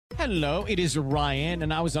Hello, it is Ryan,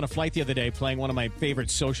 and I was on a flight the other day playing one of my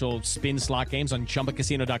favorite social spin slot games on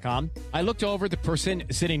ChumbaCasino.com. I looked over at the person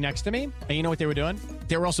sitting next to me, and you know what they were doing?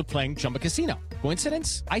 They were also playing Chumba Casino.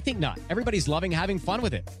 Coincidence? I think not. Everybody's loving having fun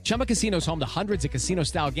with it. Chumba Casino is home to hundreds of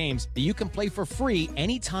casino-style games that you can play for free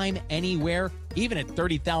anytime, anywhere, even at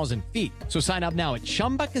 30,000 feet. So sign up now at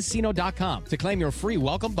ChumbaCasino.com to claim your free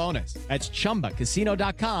welcome bonus. That's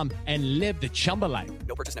ChumbaCasino.com and live the Chumba life.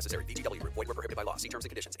 No purchase necessary. VGW. Void where prohibited by law. See terms and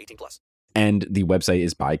conditions. 18+. And the website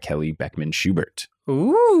is by Kelly Beckman Schubert.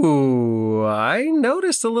 Ooh, I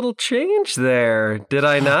noticed a little change there. Did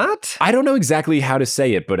I not? I don't know exactly how to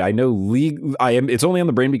say it, but I know it's only on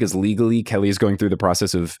the brain because legally Kelly is going through the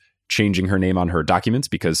process of changing her name on her documents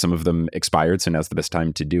because some of them expired, so now's the best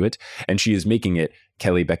time to do it. And she is making it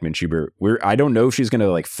Kelly Beckman Schubert. I don't know if she's going to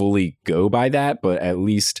like fully go by that, but at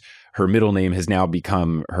least her middle name has now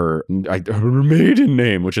become her maiden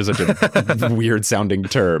name, which is such a weird sounding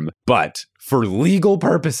term. But for legal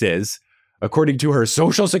purposes, according to her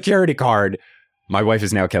social security card, my wife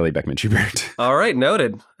is now Kelly Beckman Schubert. All right,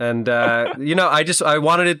 noted. And I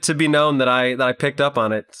wanted it to be known that I picked up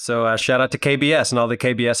on it. So shout out to KBS and all the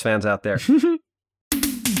KBS fans out there.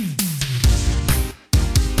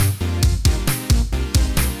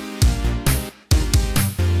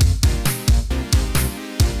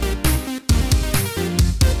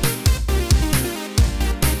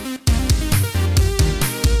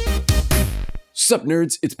 Sup,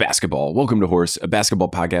 nerds? It's basketball. Welcome to Horse, a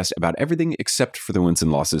basketball podcast about everything except for the wins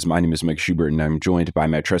and losses. My name is Mike Schubert, and I'm joined by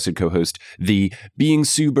my trusted co-host, the being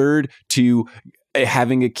Sue Bird to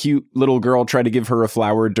having a cute little girl try to give her a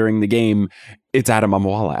flower during the game. It's Adam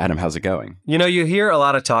Amawala. Adam, how's it going? You know, you hear a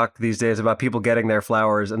lot of talk these days about people getting their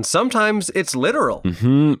flowers, and sometimes it's literal.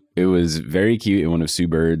 Mm-hmm. It was very cute in one of Sue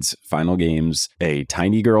Bird's final games. A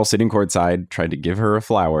tiny girl sitting courtside tried to give her a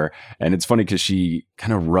flower, and it's funny because she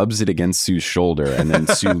kind of rubs it against Sue's shoulder, and then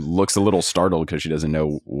Sue looks a little startled because she doesn't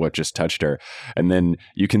know what just touched her. And then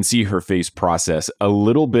you can see her face process a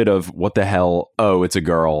little bit of, what the hell? Oh, it's a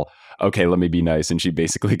girl. Okay, let me be nice. And she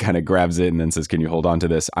basically kind of grabs it and then says, can you hold on to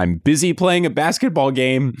this? I'm busy playing a basketball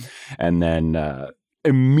game. And then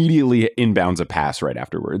immediately inbounds a pass right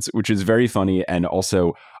afterwards, which is very funny. And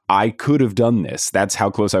also, I could have done this. That's how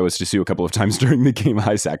close I was to Sue a couple of times during the game.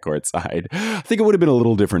 I sat courtside. I think it would have been a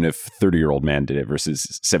little different if 30-year-old man did it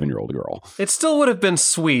versus 7-year-old girl. It still would have been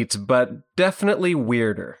sweet, but definitely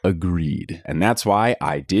weirder. Agreed. And that's why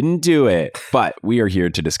I didn't do it. But we are here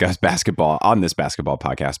to discuss basketball on this basketball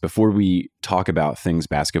podcast. Before we talk about things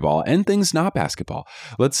basketball and things not basketball,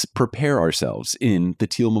 let's prepare ourselves in the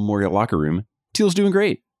Teal Memorial locker room. Teal's doing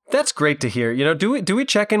great. That's great to hear. You know, do we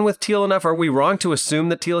check in with Teal enough? Are we wrong to assume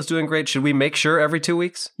that Teal is doing great? Should we make sure every 2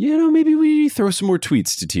 weeks? You know, maybe we throw some more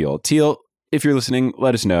tweets to Teal. Teal, if you're listening,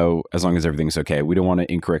 let us know as long as everything's okay. We don't want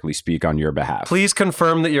to incorrectly speak on your behalf. Please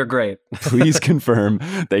confirm that you're great. Please confirm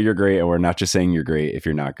that you're great, and we're not just saying you're great if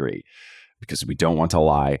you're not great, because we don't want to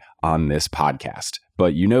lie on this podcast.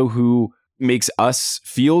 But you know who makes us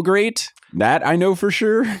feel great? That I know for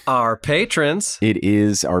sure. Our patrons. It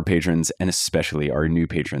is our patrons, and especially our new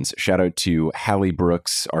patrons. Shout out to Hallie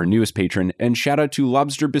Brooks, our newest patron, and shout out to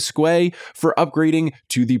Lobster Biscuit for upgrading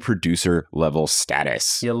to the producer level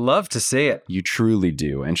status. You love to see it. You truly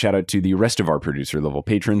do. And shout out to the rest of our producer level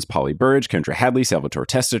patrons: Polly Burridge, Kendra Hadley, Salvatore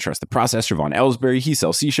Testa, Trust the Process, Siobhan Ellsbury, He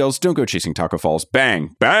Sells Seashells, Don't Go Chasing Taco Falls,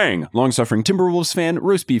 Bang, Bang, Long-Suffering Timberwolves Fan,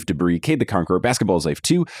 Roast Beef Debris, Cade the Conqueror, Basketball's Life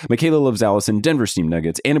 2, Michaela Loves Allison, Denver Steam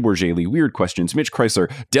Nuggets, Anna Borgelli, Weird Questions, Mitch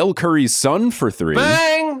Chrysler, Del Curry's son for 3.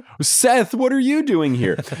 Bang! Seth, what are you doing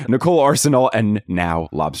here? Nicole Arsenal, and now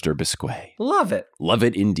Lobster Biscuit. Love it. Love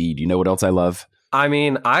it indeed. You know what else I love? I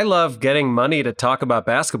mean, I love getting money to talk about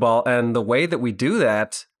basketball, and the way that we do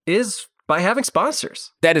that is by having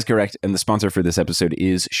sponsors. That is correct. And the sponsor for this episode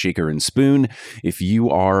is Shaker and Spoon. If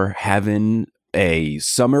you are having a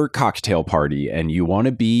summer cocktail party and you want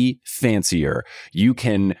to be fancier, you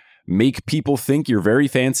can make people think you're very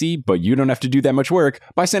fancy, but you don't have to do that much work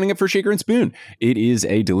by signing up for Shaker and Spoon. It is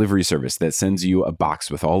a delivery service that sends you a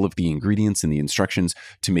box with all of the ingredients and the instructions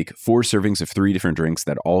to make 4 servings of 3 different drinks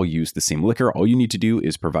that all use the same liquor. All you need to do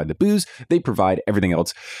is provide the booze. They provide everything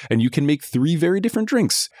else, and you can make 3 very different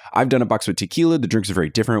drinks. I've done a box with tequila. The drinks are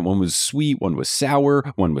very different. One was sweet, one was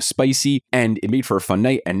sour, one was spicy, and it made for a fun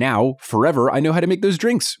night. And now, forever, I know how to make those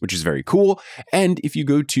drinks, which is very cool. And if you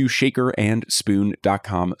go to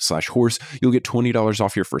shakerandspoon.com/horse, you'll get $20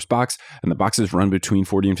 off your first box, and the boxes run between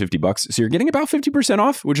 $40 and $50, so you're getting about 50%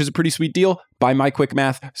 off, which is a pretty sweet deal by my quick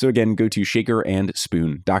math. So again, go to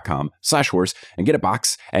shakerandspoon.com/horse and get a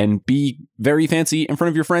box and be very fancy in front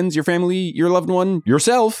of your friends, your family, your loved one,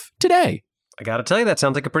 yourself today. I gotta tell you, that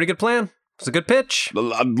sounds like a pretty good plan. It's a good pitch.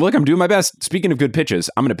 Look, I'm doing my best. Speaking of good pitches,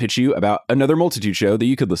 I'm going to pitch you about another Multitude show that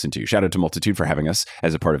you could listen to. Shout out to Multitude for having us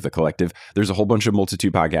as a part of the collective. There's a whole bunch of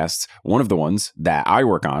Multitude podcasts. One of the ones that I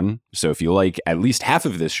work on, so if you like at least half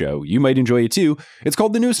of this show, you might enjoy it too. It's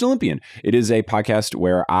called The Newest Olympian. It is a podcast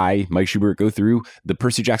where I, Mike Schubert, go through the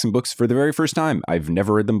Percy Jackson books for the very first time. I've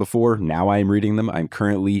never read them before. Now I am reading them. I'm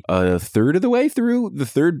currently a third of the way through the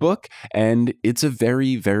third book, and it's a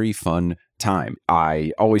very, very fun time.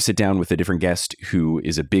 I always sit down with a different guest who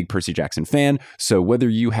is a big Percy Jackson fan. So whether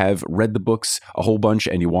you have read the books a whole bunch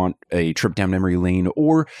and you want a trip down memory lane,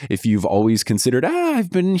 or if you've always considered, I've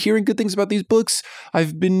been hearing good things about these books,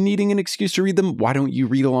 I've been needing an excuse to read them, why don't you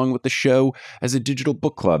read along with the show as a digital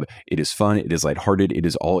book club? It is fun, it is lighthearted, it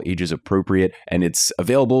is all ages appropriate, and it's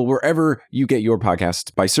available wherever you get your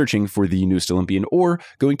podcasts by searching for The Newest Olympian or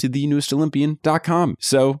going to thenewestolympian.com.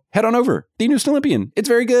 So head on over. The Newest Olympian. It's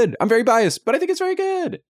very good. I'm very biased, but I think it's very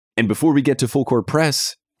good. And before we get to full court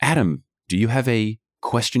press, Adam, do you have a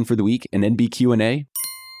question for the week, an NB Q&A?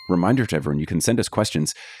 Reminder to everyone, you can send us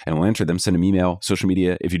questions and we'll answer them. Send them email, social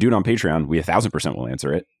media. If you do it on Patreon, we 1,000% will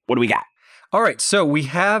answer it. What do we got? All right, so we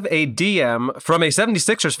have a DM from a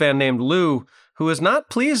 76ers fan named Lou who is not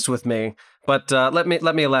pleased with me, but let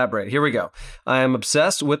me elaborate. Here we go. I am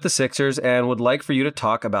obsessed with the Sixers and would like for you to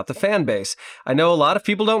talk about the fan base. I know a lot of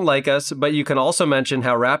people don't like us, but you can also mention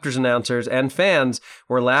how Raptors announcers and fans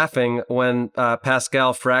were laughing when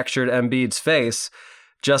Pascal fractured Embiid's face,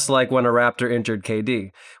 just like when a Raptor injured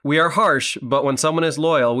KD. We are harsh, but when someone is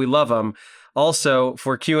loyal, we love them. Also,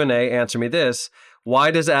 for Q&A, answer me this. Why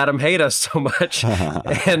does Adam hate us so much?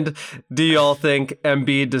 And do y'all think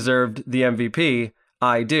Embiid deserved the MVP?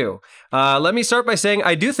 I do. Let me start by saying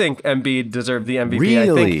I do think Embiid deserved the MVP.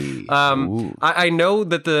 Really? I think, I know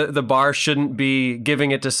that the bar shouldn't be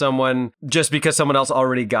giving it to someone just because someone else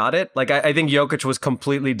already got it. Like, I think Jokic was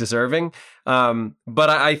completely deserving. But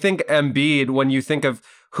I think Embiid, when you think of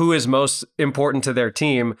who is most important to their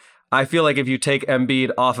team, I feel like if you take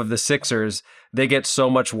Embiid off of the Sixers, they get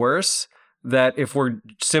so much worse. That if we're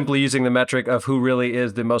simply using the metric of who really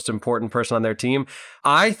is the most important person on their team,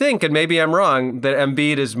 I think, and maybe I'm wrong, that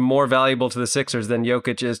Embiid is more valuable to the Sixers than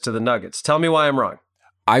Jokic is to the Nuggets. Tell me why I'm wrong.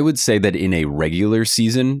 I would say that in a regular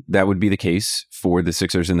season, that would be the case for the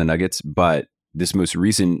Sixers and the Nuggets. But this most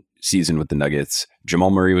recent season with the Nuggets, Jamal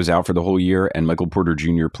Murray was out for the whole year and Michael Porter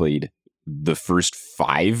Jr. played the first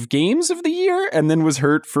 5 games of the year and then was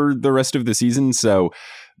hurt for the rest of the season. So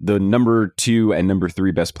the number 2 and number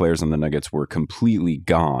 3 best players on the Nuggets were completely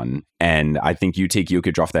gone. And I think you take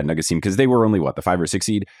Jokic off that Nuggets team because they were only, the 5 or 6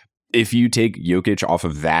 seed? If you take Jokic off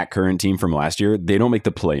of that current team from last year, they don't make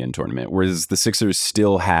the play-in tournament. Whereas the Sixers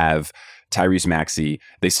still have Tyrese Maxey.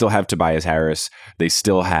 They still have Tobias Harris. They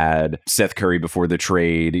still had Seth Curry before the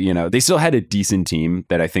trade. You know, they still had a decent team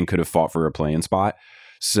that I think could have fought for a play-in spot.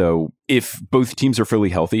 So if both teams are fully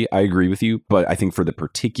healthy, I agree with you. But I think for the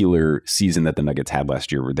particular season that the Nuggets had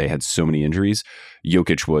last year where they had so many injuries,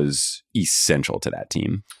 Jokic was essential to that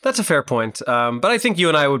team. That's a fair point. But I think you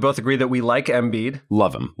and I would both agree that we like Embiid.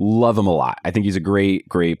 Love him a lot. I think he's a great,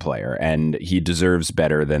 great player, and he deserves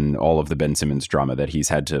better than all of the Ben Simmons drama that he's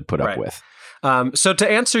had to put up with. So to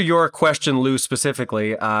answer your question, Lou,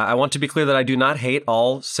 specifically, I want to be clear that I do not hate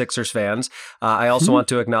all Sixers fans. I also want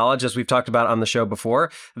to acknowledge, as we've talked about on the show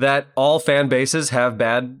before, that all fan bases have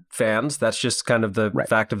bad fans. That's just kind of the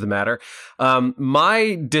fact of the matter.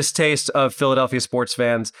 My distaste of Philadelphia sports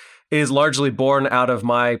fans is largely born out of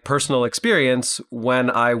my personal experience when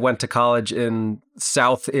I went to college in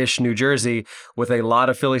South-ish New Jersey with a lot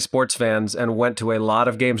of Philly sports fans and went to a lot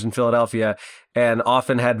of games in Philadelphia and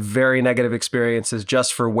often had very negative experiences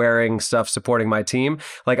just for wearing stuff supporting my team.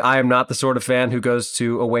 Like, I am not the sort of fan who goes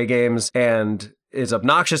to away games and is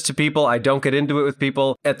obnoxious to people. I don't get into it with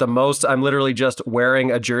people. At the most, I'm literally just wearing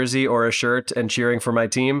a jersey or a shirt and cheering for my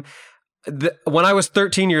team. When I was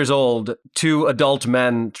 13 years old, 2 adult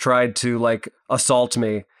men tried to assault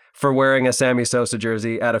me for wearing a Sammy Sosa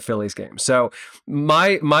jersey at a Phillies game. So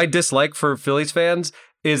my dislike for Phillies fans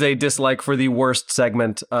is a dislike for the worst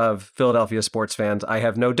segment of Philadelphia sports fans. I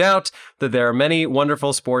have no doubt that there are many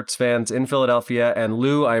wonderful sports fans in Philadelphia, and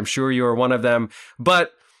Lou, I am sure you are one of them.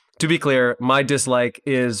 But to be clear, my dislike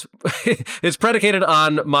is predicated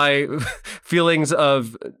on my feelings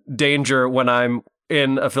of danger when I'm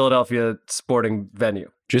in a Philadelphia sporting venue.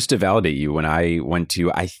 Just to validate you, when I went to,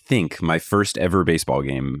 I think my first ever baseball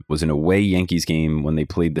game was an away Yankees game when they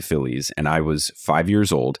played the Phillies, and I was 5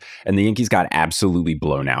 years old, and the Yankees got absolutely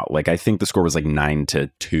blown out. Like, I think the score was like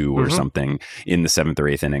 9-2 or something in the 7th or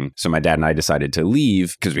 8th inning. So my dad and I decided to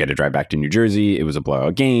leave because we had to drive back to New Jersey. It was a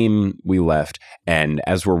blowout game. We left. And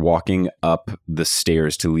as we're walking up the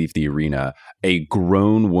stairs to leave the arena, a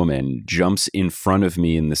grown woman jumps in front of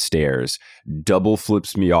me in the stairs, double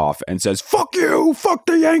flips me off, and says, "Fuck you, fuck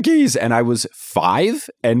the Yankees." And I was 5,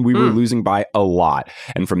 and we were losing by a lot.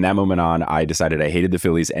 And from that moment on, I decided I hated the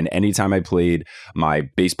Phillies. And anytime I played my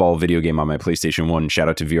baseball video game on my PlayStation 1, shout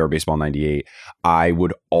out to VR Baseball 98, I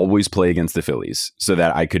would always play against the Phillies so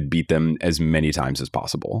that I could beat them as many times as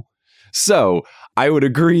possible. So I would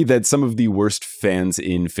agree that some of the worst fans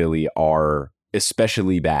in Philly are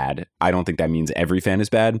especially bad. I don't think that means every fan is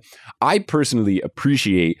bad. I personally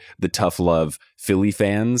appreciate the tough love Philly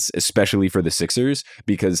fans, especially for the Sixers,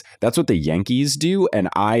 because that's what the Yankees do. And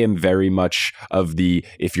I am very much of the,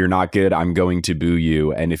 if you're not good, I'm going to boo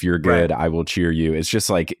you. And if you're good, I will cheer you. It's just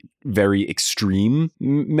like very extreme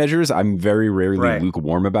measures. I'm very rarely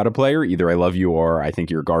lukewarm about a player. Either I love you or I think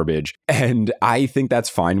you're garbage. And I think that's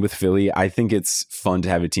fine with Philly. I think it's fun to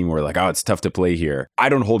have a team where like, oh, it's tough to play here. I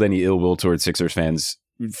don't hold any ill will towards Sixers fans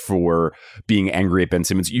for being angry at Ben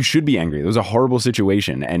Simmons. You should be angry. It was a horrible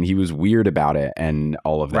situation and he was weird about it and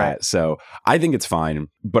all of that. So I think it's fine,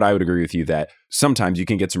 but I would agree with you that sometimes you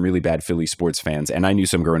can get some really bad Philly sports fans. And I knew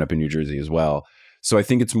some growing up in New Jersey as well. So I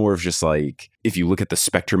think it's more of just like, if you look at the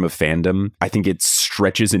spectrum of fandom, I think it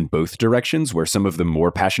stretches in both directions, where some of the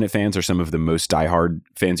more passionate fans are some of the most diehard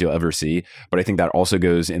fans you'll ever see. But I think that also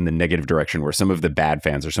goes in the negative direction, where some of the bad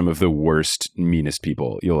fans are some of the worst, meanest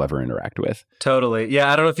people you'll ever interact with. Totally.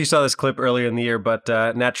 Yeah, I don't know if you saw this clip earlier in the year, but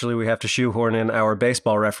naturally we have to shoehorn in our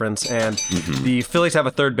baseball reference. And the Phillies have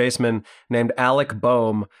a third baseman named Alec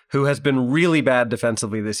Boehm, who has been really bad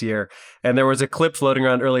defensively this year. And there was a clip floating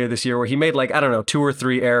around earlier this year where he made 2 or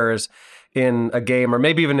 3 errors in a game, or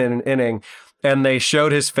maybe even in an inning. And they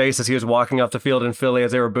showed his face as he was walking off the field in Philly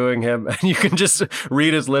as they were booing him. And you can just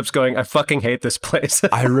read his lips going, "I fucking hate this place."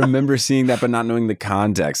 I remember seeing that, but not knowing the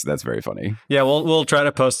context. That's very funny. Yeah, we'll try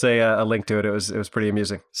to post a link to it. It was pretty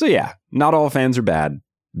amusing. So yeah, not all fans are bad.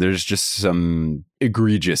 There's just some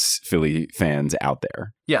egregious Philly fans out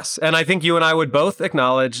there. Yes, and I think you and I would both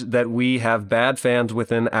acknowledge that we have bad fans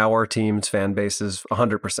within our team's fan bases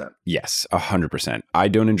 100%. Yes, 100%. I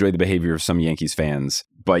don't enjoy the behavior of some Yankees fans,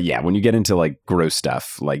 but yeah, when you get into like gross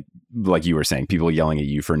stuff, like you were saying, people yelling at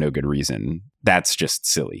you for no good reason, that's just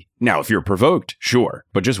silly. Now, if you're provoked, sure,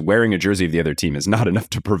 but just wearing a jersey of the other team is not enough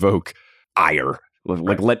to provoke ire.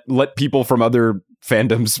 Like let people from other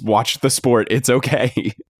fandoms watch the sport. It's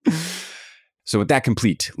okay. So with that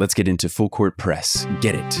complete, let's get into full court press.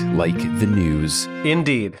 Get it, like the news.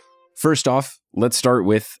 Indeed. First off, let's start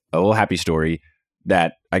with a little happy story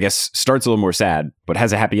that I guess starts a little more sad, but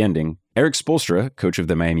has a happy ending. Erik Spoelstra, coach of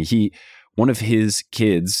the Miami Heat, one of his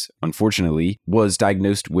kids, unfortunately, was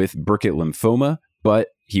diagnosed with Burkitt lymphoma, but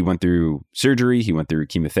he went through surgery, he went through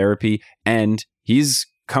chemotherapy, and he's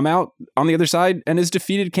come out on the other side and has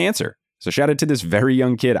defeated cancer. So shout out to this very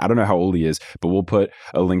young kid. I don't know how old he is, but we'll put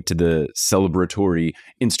a link to the celebratory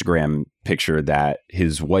Instagram picture that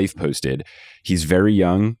his wife posted. He's very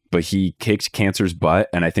young, but he kicked cancer's butt,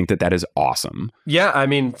 and I think that is awesome. Yeah, I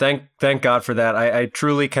mean, thank God for that. I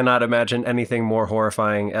truly cannot imagine anything more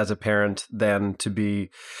horrifying as a parent than to be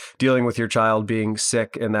dealing with your child being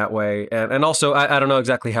sick in that way. And also, I don't know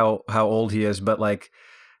exactly how old he is, but like,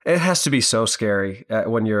 it has to be so scary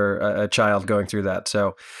when you're a child going through that.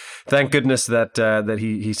 So thank goodness that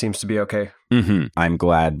he seems to be okay. I'm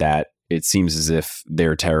glad that it seems as if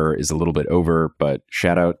their terror is a little bit over, but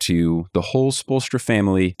shout out to the whole Spoelstra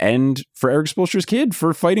family and for Erik Spoelstra's kid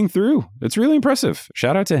for fighting through. It's really impressive.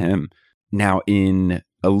 Shout out to him. Now, in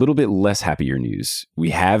a little bit less happier news,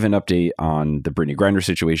 we have an update on the Brittany Griner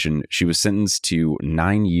situation. She was sentenced to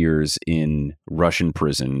 9 years in Russian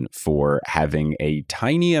prison for having a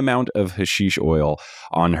tiny amount of hashish oil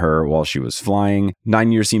on her while she was flying.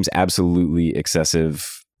 9 years seems absolutely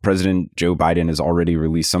excessive. President Joe Biden has already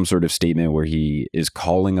released some sort of statement where he is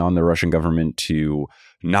calling on the Russian government to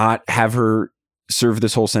not have her serve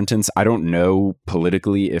this whole sentence. I don't know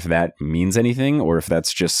politically if that means anything or if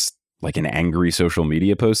that's just like an angry social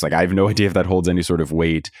media post. Like, I have no idea if that holds any sort of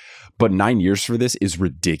weight, but 9 years for this is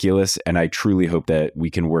ridiculous. And I truly hope that we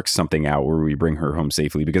can work something out where we bring her home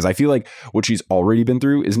safely, because I feel like what she's already been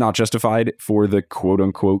through is not justified for the quote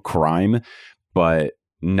unquote crime, but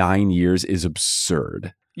 9 years is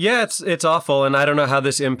absurd. Yeah, it's awful, and I don't know how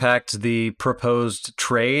this impacts the proposed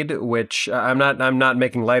trade, which I'm not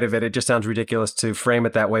making light of it. It just sounds ridiculous to frame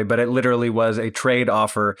it that way, but it literally was a trade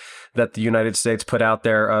offer that the United States put out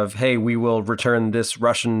there of, hey, we will return this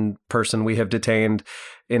Russian person we have detained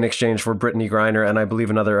in exchange for Brittany Griner and I believe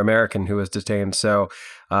another American who was detained. So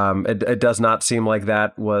it does not seem like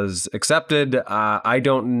that was accepted. I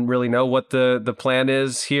don't really know what the plan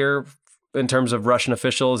is here in terms of Russian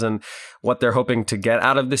officials and what they're hoping to get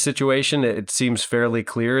out of this situation. It seems fairly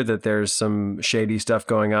clear that there's some shady stuff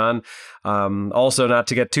going on. Also, not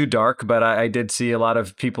to get too dark, but I did see a lot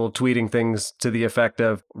of people tweeting things to the effect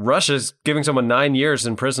of Russia's giving someone 9 years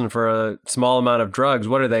in prison for a small amount of drugs.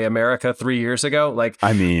 What are they, America 3 years ago? Like,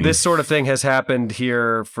 I mean, this sort of thing has happened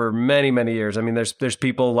here for many, many years. I mean, there's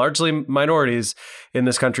people, largely minorities in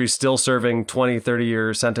this country, still serving 20,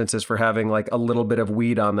 30-year sentences for having like a little bit of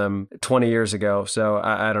weed on them 20 years ago. So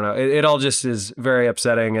I don't know. It all just is very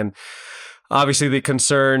upsetting. And obviously, the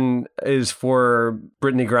concern is for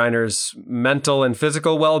Brittany Griner's mental and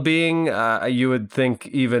physical well-being. You would think,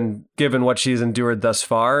 even given what she's endured thus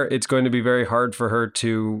far, it's going to be very hard for her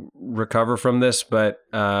to recover from this. But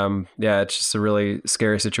yeah, it's just a really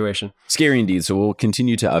scary situation. Scary indeed. So we'll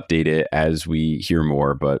continue to update it as we hear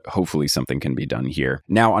more, but hopefully something can be done here.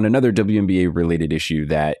 Now, on another WNBA-related issue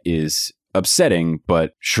that is upsetting,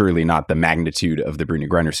 but surely not the magnitude of the Brittany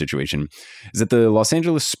Griner situation, is that the Los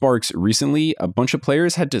Angeles Sparks recently, a bunch of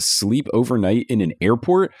players had to sleep overnight in an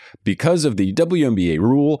airport because of the WNBA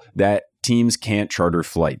rule that teams can't charter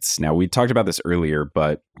flights. Now, we talked about this earlier,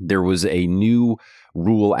 but there was a new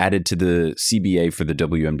rule added to the CBA for the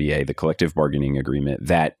WNBA, the collective bargaining agreement,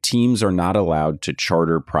 that teams are not allowed to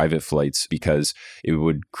charter private flights because it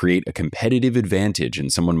would create a competitive advantage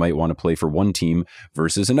and someone might want to play for one team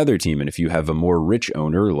versus another team. And if you have a more rich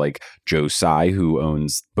owner like Joe Tsai, who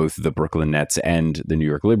owns both the Brooklyn Nets and the New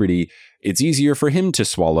York Liberty, it's easier for him to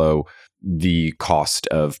swallow the cost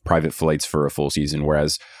of private flights for a full season,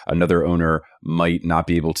 whereas another owner might not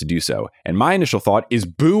be able to do so. And my initial thought is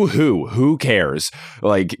boo-hoo. Who cares?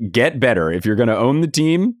 Like, get better. If you're going to own the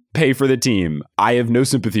team, pay for the team. I have no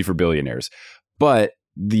sympathy for billionaires. But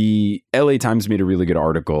the LA Times made a really good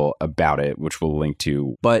article about it, which we'll link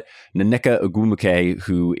to. But Nneka Ogwumike,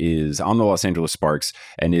 who is on the Los Angeles Sparks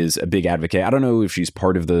and is a big advocate, I don't know if she's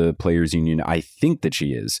part of the players union. I think that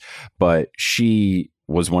she is, but she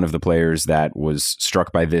was one of the players that was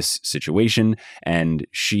struck by this situation, and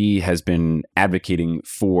she has been advocating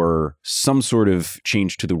for some sort of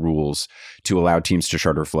change to the rules to allow teams to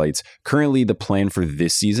charter flights. Currently, the plan for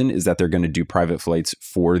this season is that they're going to do private flights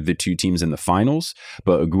for the two teams in the finals,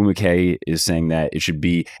 but Ogwumike is saying that it should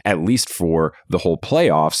be at least for the whole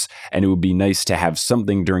playoffs, and it would be nice to have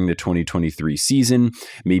something during the 2023 season.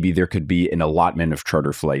 Maybe there could be an allotment of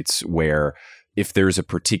charter flights where if there's a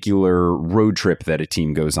particular road trip that a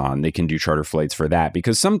team goes on, they can do charter flights for that.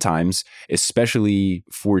 Because sometimes, especially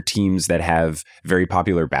for teams that have very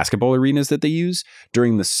popular basketball arenas that they use,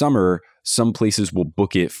 during the summer, some places will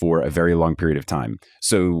book it for a very long period of time.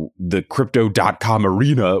 So the Crypto.com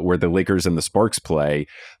arena where the Lakers and the Sparks play,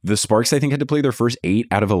 the Sparks, I think, had to play their first 8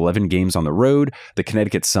 out of 11 games on the road. The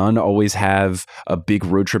Connecticut Sun always have a big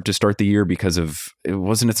road trip to start the year because of,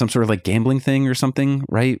 wasn't it some sort of like gambling thing or something,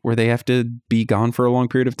 right? Where they have to be gone for a long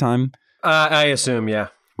period of time? I assume, yeah.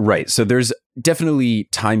 Right. So there's definitely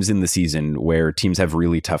times in the season where teams have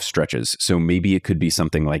really tough stretches. So maybe it could be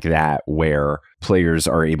something like that where players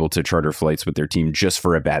are able to charter flights with their team just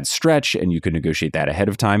for a bad stretch, and you could negotiate that ahead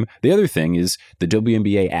of time. The other thing is the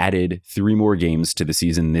WNBA added 3 more games to the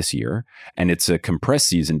season this year, and it's a compressed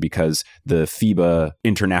season because the FIBA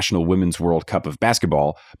International Women's World Cup of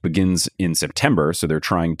Basketball begins in September. So they're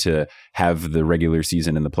trying to have the regular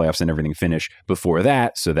season and the playoffs and everything finish before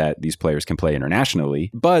that so that these players can play internationally.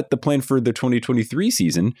 But the plan for the 2023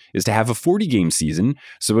 season is to have a 40-game season,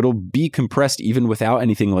 so it'll be compressed even without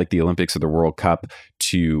anything like the Olympics or the World Cup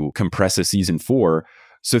to compress a season for.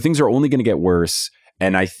 So things are only going to get worse,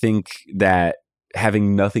 and I think that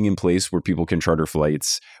having nothing in place where people can charter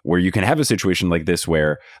flights, where you can have a situation like this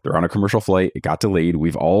where they're on a commercial flight, it got delayed.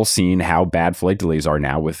 We've all seen how bad flight delays are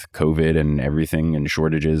now with COVID and everything and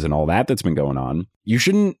shortages and all that that's been going on. You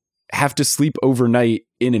shouldn't have to sleep overnight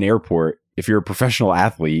in an airport if you're a professional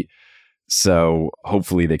athlete. So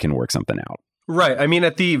hopefully they can work something out. Right. I mean,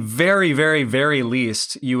 at the very, very, very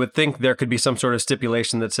least, you would think there could be some sort of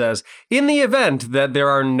stipulation that says, in the event that there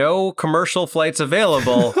are no commercial flights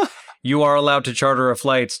available, you are allowed to charter a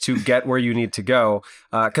flight to get where you need to go.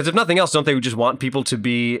 Because if nothing else, don't they just want people to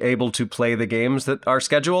be able to play the games that are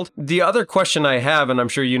scheduled? The other question I have, and I'm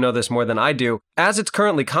sure you know this more than I do, as it's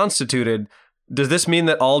currently constituted, Does this mean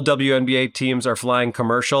that all WNBA teams are flying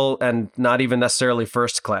commercial and not even necessarily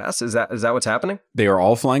first class? Is that what's happening? They are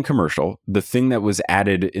all flying commercial. The thing that was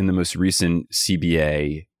added in the most recent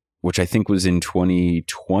CBA, which I think was in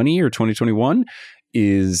 2020 or 2021,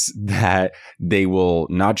 is that they will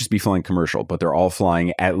not just be flying commercial, but they're all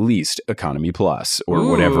flying at least economy plus or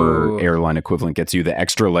whatever airline equivalent gets you the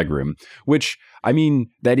extra legroom, which, I mean,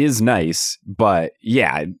 that is nice. But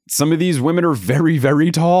yeah, some of these women are very,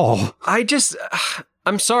 very tall.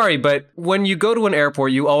 I'm sorry, but when you go to an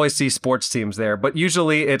airport, you always see sports teams there. But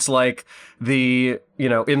usually it's like the,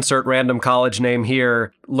 insert random college name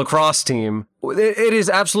here, lacrosse team. It is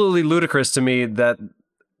absolutely ludicrous to me that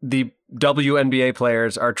the WNBA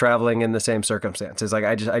players are traveling in the same circumstances. Like,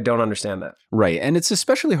 I don't understand that. Right. And it's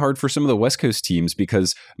especially hard for some of the West Coast teams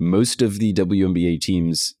because most of the WNBA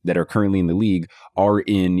teams that are currently in the league are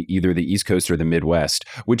in either the East Coast or the Midwest,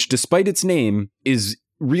 which despite its name is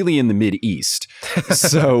really in the Mid-East.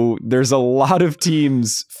 So there's a lot of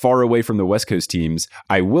teams far away from the West Coast teams.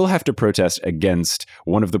 I will have to protest against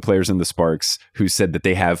one of the players in the Sparks who said that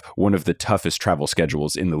they have one of the toughest travel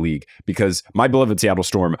schedules in the league because my beloved Seattle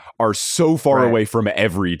Storm are so far away from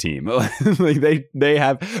every team. Like they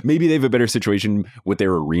have, maybe they have a better situation with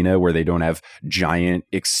their arena where they don't have giant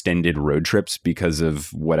extended road trips because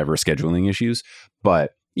of whatever scheduling issues.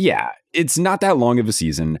 But yeah, it's not that long of a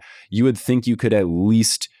season. You would think you could at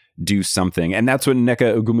least do something. And that's what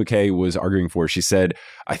Nneka Ogwumike was arguing for. She said,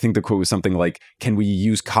 I think the quote was something like, can we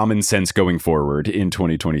use common sense going forward in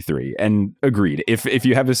 2023? And agreed. If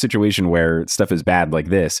you have a situation where stuff is bad like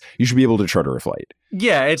this, you should be able to charter a flight.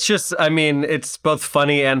 Yeah, it's just, I mean, it's both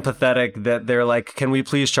funny and pathetic that they're like, can we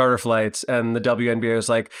please charter flights? And the WNBA is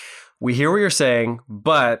like, we hear what you're saying,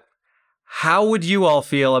 but how would you all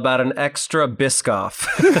feel about an extra Biscoff?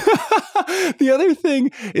 The other thing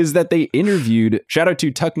is that they interviewed, shout out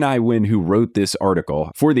to Tuck Nai Win, who wrote this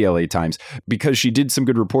article for the LA Times, because she did some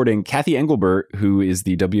good reporting. Kathy Engelbert, who is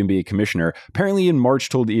the WNBA commissioner, apparently in March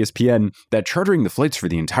told ESPN that chartering the flights for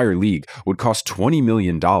the entire league would cost $20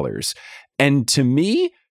 million. And to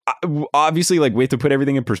me, obviously, like, we have to put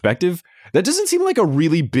everything in perspective. That doesn't seem like a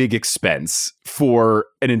really big expense for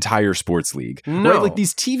an entire sports league, right? Like,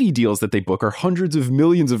 these TV deals that they book are hundreds of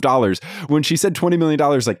millions of dollars. When she said $20 million,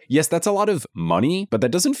 like, yes, that's a lot of money, but that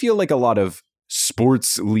doesn't feel like a lot of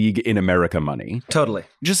sports league in America money. Totally.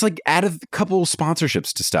 Just like add a couple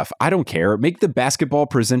sponsorships to stuff. I don't care. Make the basketball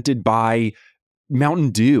presented by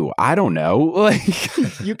Mountain Dew. I don't know. Like,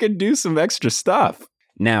 you can do some extra stuff.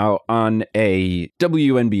 Now, on a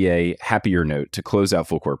WNBA happier note to close out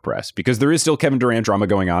Full Court Press, because there is still Kevin Durant drama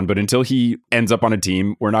going on, but until he ends up on a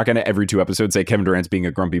team, we're not going to every 2 episodes say Kevin Durant's being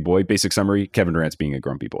a grumpy boy. Basic summary, Kevin Durant's being a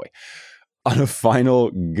grumpy boy. On a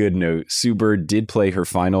final good note, Sue Bird did play her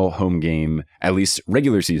final home game, at least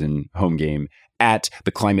regular season home game, at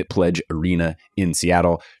the Climate Pledge Arena in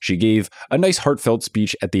Seattle. She gave a nice heartfelt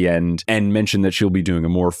speech at the end and mentioned that she'll be doing a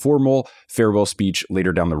more formal farewell speech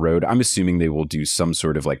later down the road. I'm assuming they will do some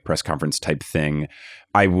sort of like press conference type thing.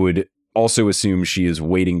 I would also assume she is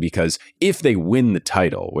waiting because if they win the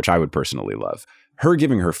title, which I would personally love, her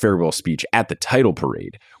giving her farewell speech at the title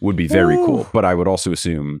parade would be very cool. But I would also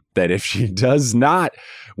assume that if she does not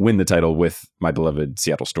win the title with my beloved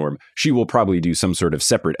Seattle Storm, she will probably do some sort of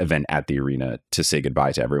separate event at the arena to say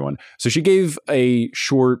goodbye to everyone. So she gave a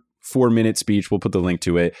short 4-minute speech. We'll put the link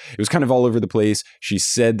to it. It was kind of all over the place. She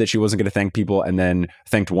said that she wasn't going to thank people and then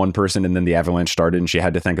thanked one person, and then the avalanche started and she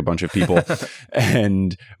had to thank a bunch of people.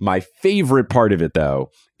 And my favorite part of it,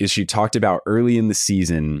 though, is she talked about early in the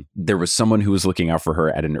season, there was someone who was looking out for her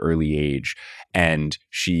at an early age. And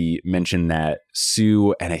she mentioned that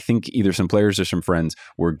Sue and I think either some players or some friends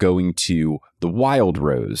were going to the Wild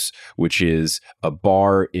Rose, which is a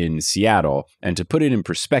bar in Seattle. And to put it in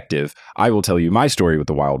perspective, I will tell you my story with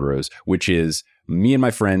the Wild Rose, which is me and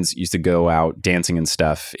my friends used to go out dancing and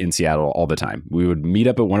stuff in Seattle all the time. We would meet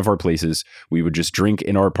up at one of our places. We would just drink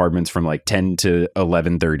in our apartments from like 10 to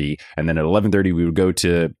 11:30. And then at 11:30, we would go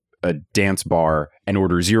to a dance bar and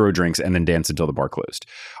order 0 drinks and then dance until the bar closed.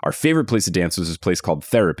 Our favorite place to dance was this place called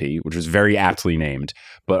Therapy, which was very aptly named.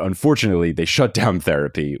 But unfortunately, they shut down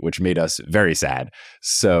Therapy, which made us very sad.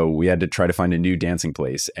 So we had to try to find a new dancing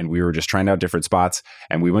place. And we were just trying out different spots.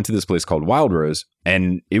 And we went to this place called Wild Rose.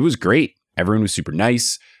 And it was great. Everyone was super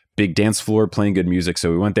nice. Big dance floor, playing good music.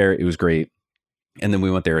 So we went there. It was great. And then we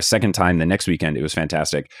went there a second time the next weekend. It was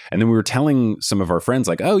fantastic. And then we were telling some of our friends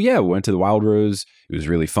like, oh yeah, we went to the Wild Rose. It was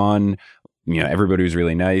really fun. You know, everybody was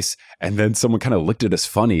really nice. And then someone kind of looked at us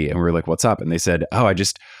funny and we were like, what's up? And they said, oh, I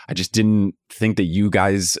just didn't think that you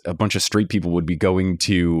guys, a bunch of straight people, would be going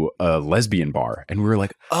to a lesbian bar. And we were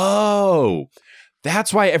like, oh,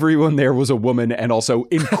 That's why everyone there was a woman and also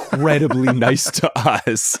incredibly nice to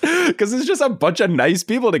us, because it's just a bunch of nice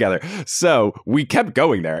people together. So we kept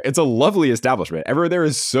going there. It's a lovely establishment. Everyone there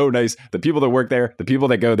is so nice. The people that work there, the people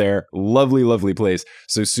that go there, lovely, lovely place.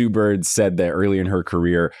 So Sue Bird said that early in her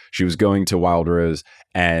career, she was going to Wild Rose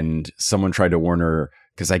and someone tried to warn her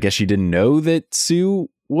because I guess she didn't know that Sue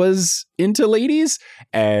was into ladies,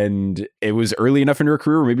 and it was early enough in her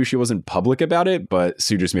career, maybe she wasn't public about it, but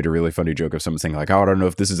Sue just made a really funny joke of someone saying like, oh, I don't know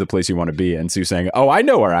if this is the place you want to be, and Sue saying, oh, I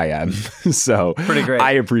know where I am. So pretty great.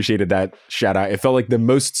 I appreciated that shout out. It felt like the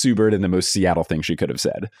most Sue Bird and the most Seattle thing she could have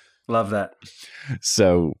said. Love that.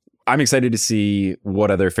 So I'm excited to see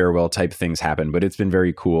what other farewell type things happen, but it's been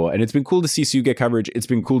very cool. And it's been cool to see Sue get coverage. It's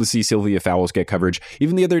been cool to see Sylvia Fowles get coverage.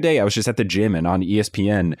 Even the other day, I was just at the gym and on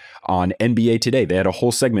ESPN on NBA Today, they had a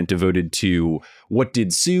whole segment devoted to what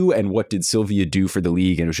did Sue and what did Sylvia do for the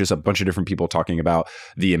league. And it was just a bunch of different people talking about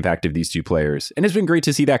the impact of these two players. And it's been great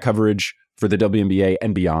to see that coverage for the WNBA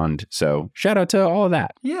and beyond. So shout out to all of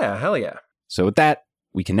that. Yeah, hell yeah. So with that,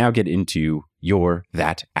 we can now get into your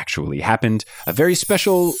That Actually Happened, a very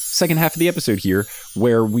special second half of the episode here,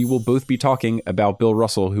 where we will both be talking about Bill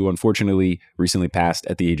Russell, who unfortunately recently passed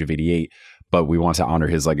at the age of 88, but we want to honor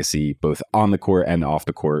his legacy both on the court and off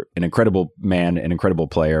the court. An incredible man, an incredible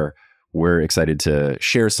player. We're excited to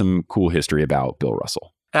share some cool history about Bill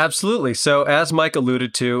Russell. Absolutely. So as Mike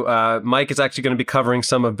alluded to, Mike is actually going to be covering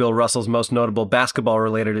some of Bill Russell's most notable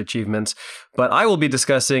basketball-related achievements, but I will be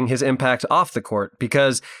discussing his impact off the court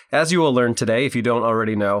because, as you will learn today, if you don't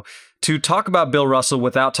already know, to talk about Bill Russell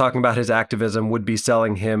without talking about his activism would be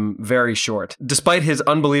selling him very short. Despite his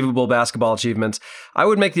unbelievable basketball achievements, I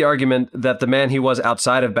would make the argument that the man he was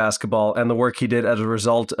outside of basketball and the work he did as a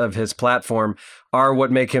result of his platform are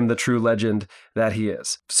what make him the true legend that he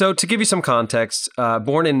is. So to give you some context,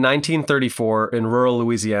 born in 1934 in rural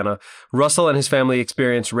Louisiana, Russell and his family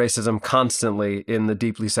experienced racism constantly in the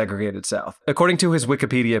deeply segregated South. According to his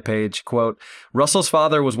Wikipedia page, quote, Russell's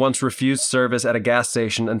father was once refused service at a gas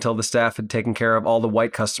station until the staff had taken care of all the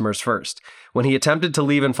white customers first. When he attempted to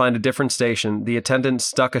leave and find a different station, the attendant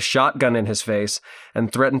stuck a shotgun in his face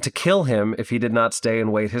and threatened to kill him if he did not stay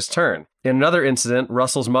and wait his turn. In another incident,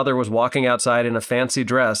 Russell's mother was walking outside in a fancy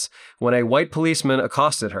dress when a white policeman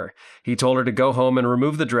accosted her. He told her to go home and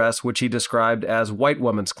remove the dress, which he described as white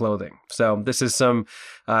woman's clothing. So this is some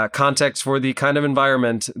context for the kind of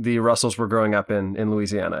environment the Russells were growing up in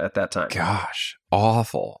Louisiana at that time. Gosh,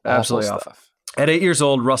 awful. Absolutely awful. At 8 years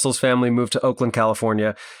old, Russell's family moved to Oakland,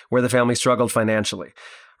 California, where the family struggled financially.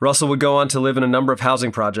 Russell would go on to live in a number of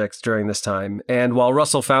housing projects during this time, and while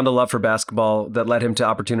Russell found a love for basketball that led him to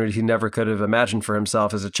opportunities he never could have imagined for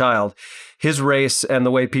himself as a child, his race and the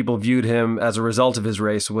way people viewed him as a result of his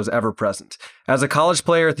race was ever present. As a college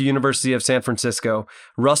player at the University of San Francisco,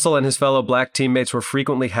 Russell and his fellow black teammates were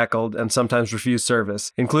frequently heckled and sometimes refused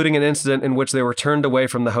service, including an incident in which they were turned away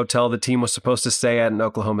from the hotel the team was supposed to stay at in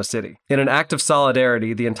Oklahoma City. In an act of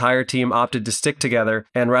solidarity, the entire team opted to stick together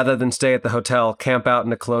and, rather than stay at the hotel, camp out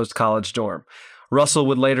in a closed college dorm. Russell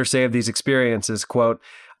would later say of these experiences, quote,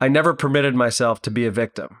 I never permitted myself to be a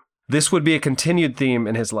victim. This would be a continued theme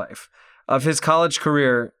in his life. Of his college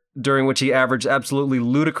career, during which he averaged absolutely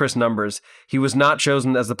ludicrous numbers, he was not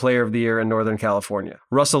chosen as the Player of the Year in Northern California.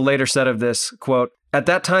 Russell later said of this, quote, at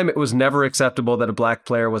that time, it was never acceptable that a black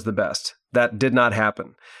player was the best. That did not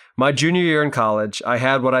happen. My junior year in college, I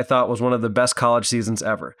had what I thought was one of the best college seasons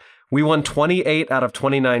ever. We won 28 out of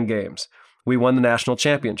 29 games. We won the national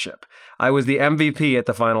championship. I was the MVP at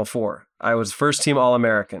the Final Four. I was first-team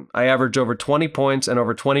All-American. I averaged over 20 points and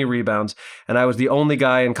over 20 rebounds, and I was the only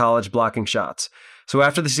guy in college blocking shots. So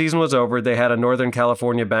after the season was over, they had a Northern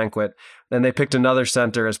California banquet, and they picked another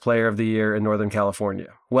center as Player of the Year in Northern California.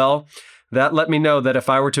 Well, that let me know that if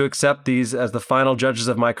I were to accept these as the final judges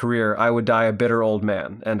of my career, I would die a bitter old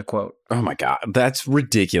man, end quote. Oh my God, that's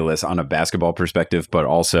ridiculous on a basketball perspective, but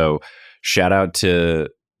also shout out to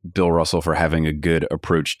Bill Russell for having a good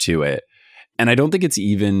approach to it. And I don't think it's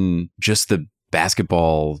even just the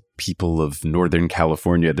basketball people of Northern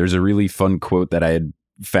California. There's a really fun quote that I had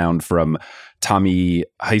found from Tommy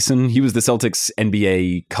Heisen. He was the Celtics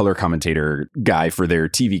NBA color commentator guy for their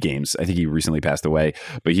TV games. I think he recently passed away,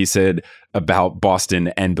 but he said about Boston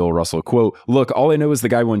and Bill Russell, quote, look, all I know is the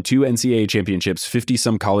guy won 2 NCAA championships, 50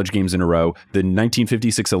 some college games in a row, the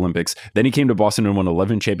 1956 Olympics. Then he came to Boston and won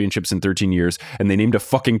 11 championships in 13 years. And they named a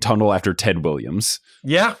fucking tunnel after Ted Williams.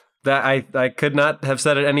 Yeah, that I could not have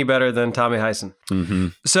said it any better than Tommy Heisen. Mm-hmm.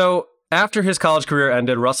 So after his college career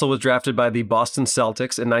ended, Russell was drafted by the Boston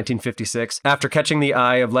Celtics in 1956 after catching the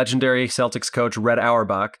eye of legendary Celtics coach Red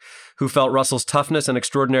Auerbach, who felt Russell's toughness and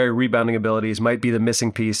extraordinary rebounding abilities might be the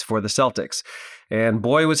missing piece for the Celtics. And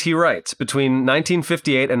boy, was he right. Between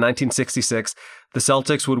 1958 and 1966, the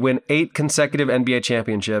Celtics would win 8 consecutive NBA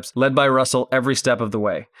championships, led by Russell every step of the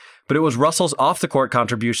way. But it was Russell's off-the-court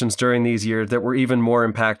contributions during these years that were even more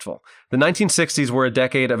impactful. The 1960s were a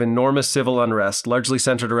decade of enormous civil unrest, largely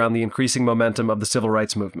centered around the increasing momentum of the civil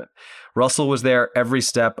rights movement. Russell was there every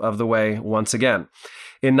step of the way once again.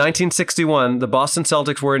 In 1961, the Boston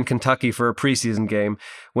Celtics were in Kentucky for a preseason game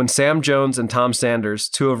when Sam Jones and Tom Sanders,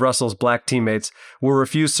 2 of Russell's black teammates, were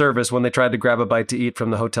refused service when they tried to grab a bite to eat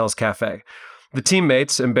from the hotel's cafe. The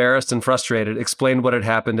teammates, embarrassed and frustrated, explained what had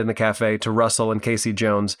happened in the cafe to Russell and Casey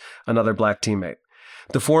Jones, another black teammate.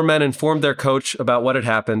 The 4 men informed their coach about what had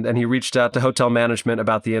happened, and he reached out to hotel management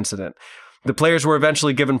about the incident. The players were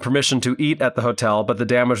eventually given permission to eat at the hotel, but the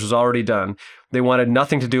damage was already done. They wanted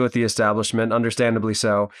nothing to do with the establishment, understandably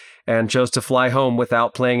so, and chose to fly home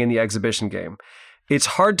without playing in the exhibition game. It's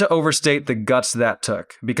hard to overstate the guts that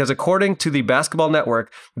took, because according to the Basketball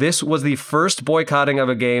Network, this was the first boycotting of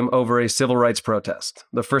a game over a civil rights protest.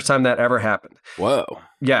 The first time that ever happened. Whoa.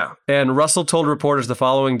 Yeah, and Russell told reporters the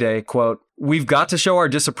following day, quote, "We've got to show our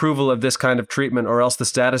disapproval of this kind of treatment or else the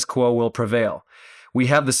status quo will prevail. We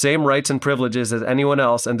have the same rights and privileges as anyone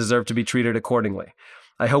else and deserve to be treated accordingly.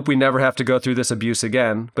 I hope we never have to go through this abuse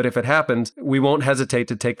again, but if it happens, we won't hesitate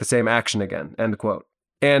to take the same action again," end quote.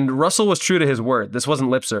 And Russell was true to his word. This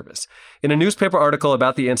wasn't lip service. In a newspaper article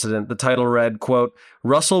about the incident, the title read, quote,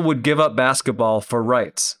 "Russell would give up basketball for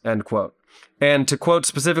rights," end quote. And to quote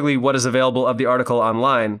specifically what is available of the article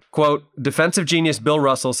online, quote, "Defensive genius Bill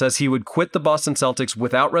Russell says he would quit the Boston Celtics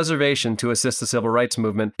without reservation to assist the civil rights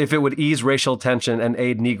movement if it would ease racial tension and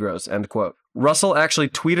aid Negroes," end quote. Russell actually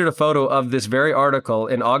tweeted a photo of this very article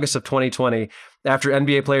in August of 2020 after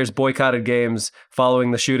NBA players boycotted games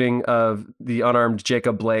following the shooting of the unarmed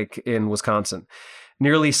Jacob Blake in Wisconsin.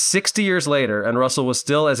 Nearly 60 years later, and Russell was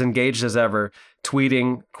still as engaged as ever,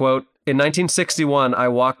 tweeting, quote, "In 1961, I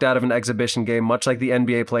walked out of an exhibition game much like the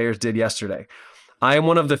NBA players did yesterday. I am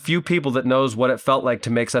one of the few people that knows what it felt like to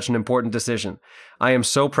make such an important decision. I am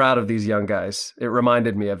so proud of these young guys. It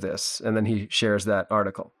reminded me of this." And then he shares that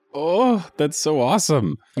article. Oh, that's so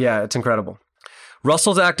awesome. Yeah, it's incredible.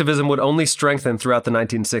 Russell's activism would only strengthen throughout the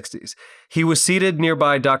 1960s. He was seated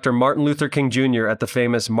nearby Dr. Martin Luther King Jr. at the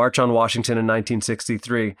famous March on Washington in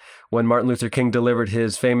 1963, when Martin Luther King delivered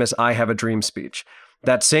his famous "I Have a Dream" speech.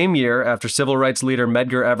 That same year, after civil rights leader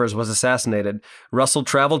Medgar Evers was assassinated, Russell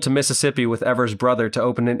traveled to Mississippi with Evers' brother to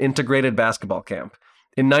open an integrated basketball camp.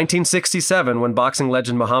 In 1967, when boxing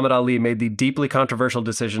legend Muhammad Ali made the deeply controversial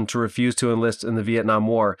decision to refuse to enlist in the Vietnam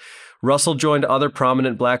War, Russell joined other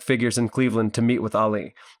prominent black figures in Cleveland to meet with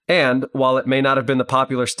Ali. And, while it may not have been the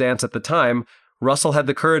popular stance at the time, Russell had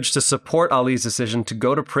the courage to support Ali's decision to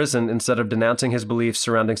go to prison instead of denouncing his beliefs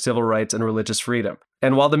surrounding civil rights and religious freedom.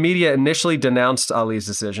 And while the media initially denounced Ali's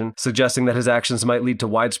decision, suggesting that his actions might lead to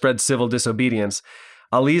widespread civil disobedience,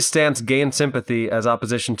 Ali's stance gained sympathy as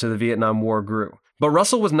opposition to the Vietnam War grew. But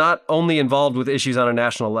Russell was not only involved with issues on a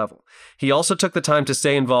national level. He also took the time to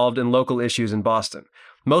stay involved in local issues in Boston.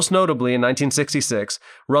 Most notably, in 1966,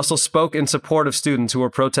 Russell spoke in support of students who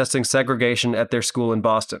were protesting segregation at their school in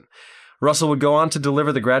Boston. Russell would go on to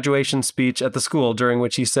deliver the graduation speech at the school, during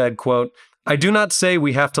which he said, quote, "I do not say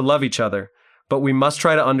we have to love each other, but we must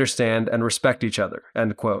try to understand and respect each other,"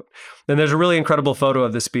 end quote. Then there's a really incredible photo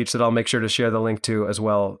of this speech that I'll make sure to share the link to as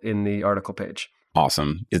well in the article page.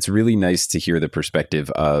 Awesome. It's really nice to hear the perspective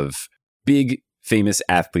of big, famous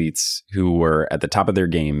athletes who were at the top of their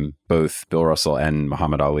game, both Bill Russell and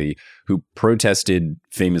Muhammad Ali, who protested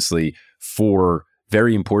famously for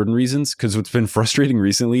very important reasons. Because what's been frustrating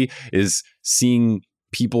recently is seeing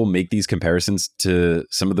people make these comparisons to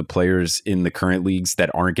some of the players in the current leagues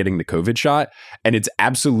that aren't getting the COVID shot. And it's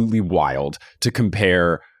absolutely wild to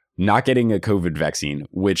compare not getting a COVID vaccine,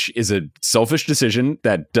 which is a selfish decision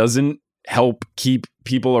that doesn't help keep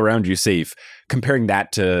people around you safe, comparing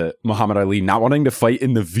that to Muhammad Ali not wanting to fight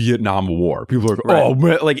in the Vietnam War. People are like, right. Oh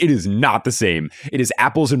man, like it is not the same. It is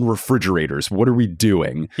apples and refrigerators. What are we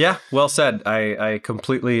doing? Yeah, well said. I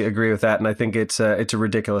completely agree with that, and I think it's a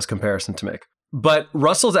ridiculous comparison to make. But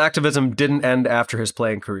Russell's activism didn't end after his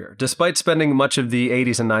playing career. Despite spending much of the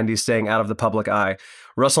 80s and 90s staying out of the public eye,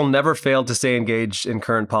 Russell never failed to stay engaged in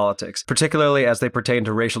current politics, particularly as they pertain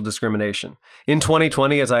to racial discrimination. In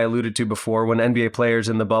 2020, as I alluded to before, when NBA players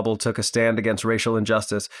in the bubble took a stand against racial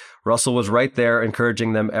injustice, Russell was right there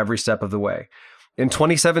encouraging them every step of the way. In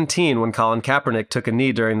 2017, when Colin Kaepernick took a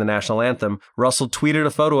knee during the national anthem, Russell tweeted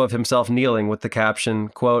a photo of himself kneeling with the caption,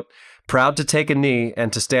 quote, "Proud to take a knee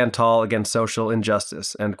and to stand tall against social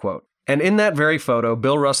injustice," end quote. And in that very photo,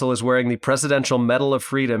 Bill Russell is wearing the Presidential Medal of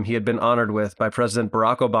Freedom he had been honored with by President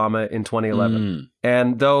Barack Obama in 2011.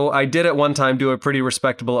 And though I did at one time do a pretty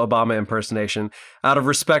respectable Obama impersonation, out of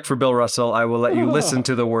respect for Bill Russell, I will let you listen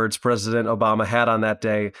to the words President Obama had on that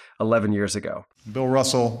day 11 years ago. Bill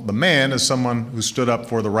Russell, the man, is someone who stood up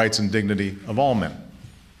for the rights and dignity of all men.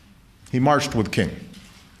 He marched with King.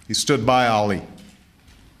 He stood by Ali.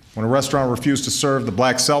 When a restaurant refused to serve the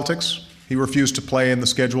black Celtics, he refused to play in the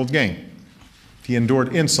scheduled game. He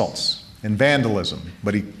endured insults and vandalism,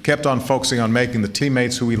 but he kept on focusing on making the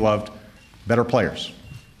teammates who he loved better players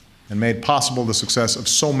and made possible the success of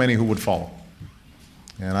so many who would follow.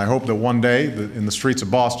 And I hope that one day in the streets of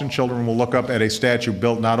Boston, children will look up at a statue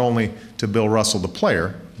built not only to Bill Russell the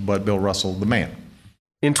player, but Bill Russell the man.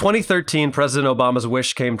 In 2013, President Obama's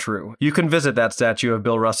wish came true. You can visit that statue of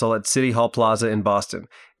Bill Russell at City Hall Plaza in Boston.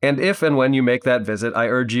 And if and when you make that visit, I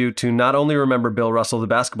urge you to not only remember Bill Russell, the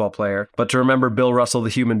basketball player, but to remember Bill Russell, the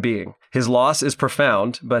human being. His loss is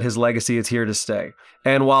profound, but his legacy is here to stay.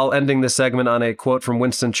 And while ending this segment on a quote from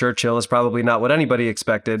Winston Churchill is probably not what anybody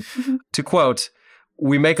expected, to quote,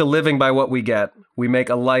 "We make a living by what we get. We make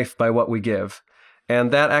a life by what we give."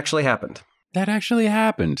 And that actually happened. That actually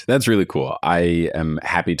happened. That's really cool. I am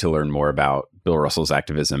happy to learn more about Bill Russell's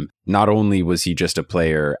activism. Not only was he just a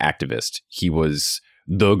player activist, he was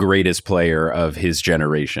the greatest player of his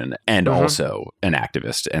generation and also an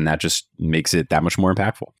activist. And that just makes it that much more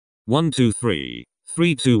impactful. 1, 2, 3.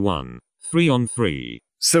 3, 2, 1. 3 on 3.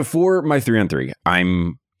 So for my 3 on 3,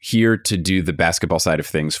 I'm here to do the basketball side of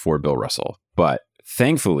things for Bill Russell. But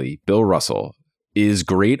thankfully, Bill Russell is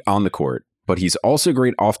great on the court, but he's also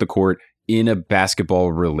great off the court in a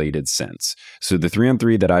basketball related sense. So the 3 on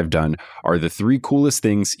 3 that I've done are the 3 coolest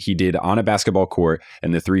things he did on a basketball court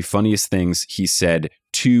and the 3 funniest things he said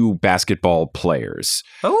to basketball players.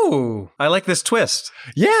 Oh, I like this twist.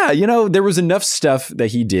 Yeah, there was enough stuff that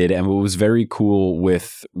he did, and what was very cool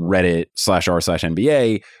with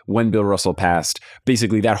Reddit/r/NBA when Bill Russell passed,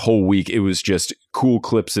 basically that whole week, it was just cool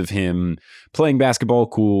clips of him playing basketball,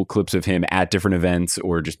 cool clips of him at different events,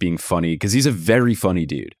 or just being funny, because he's a very funny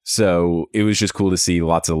dude. So it was just cool to see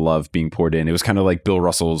lots of love being poured in. It was kind of like Bill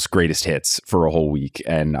Russell's greatest hits for a whole week,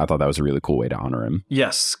 and I thought that was a really cool way to honor him.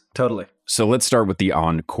 Yes, totally. So let's start with the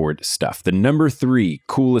on-court stuff. The number 3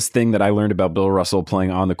 coolest thing that I learned about Bill Russell playing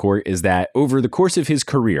on the court is that over the course of his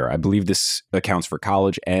career, I believe this accounts for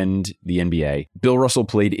college and the NBA, Bill Russell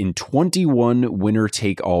played in 21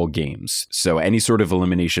 winner-take-all games. So any sort of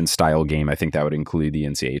elimination style game, I think that would include the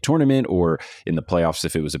NCAA tournament or in the playoffs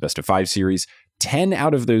if it was a best-of-5 series. 10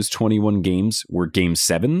 out of those 21 games were Game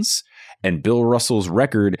 7s, and Bill Russell's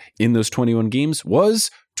record in those 21 games was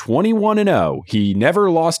 21-0. He never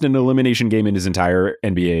lost an elimination game in his entire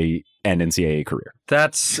NBA and NCAA career.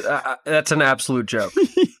 That's an absolute joke.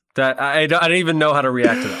 That I don't even know how to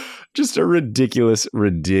react to that. Just a ridiculous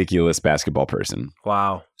basketball person.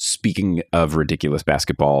 Wow. Speaking of ridiculous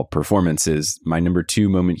basketball performances, my number 2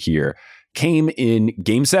 moment here came in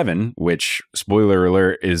Game 7, which, spoiler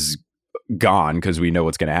alert, is gone because we know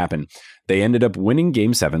what's going to happen. They ended up winning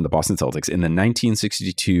Game 7, the Boston Celtics, in the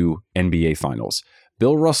 1962 NBA Finals.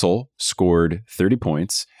 Bill Russell scored 30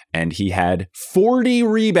 points, and he had 40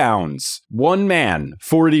 rebounds. One man,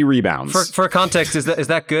 40 rebounds. For context, is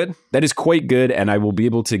that good? That is quite good, and I will be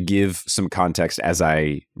able to give some context as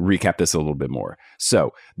I recap this a little bit more.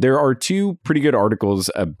 So there are 2 pretty good articles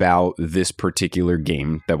about this particular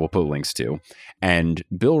game that we'll put links to. And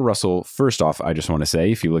Bill Russell, first off, I just want to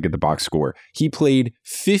say, if you look at the box score, he played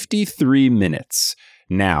 53 minutes.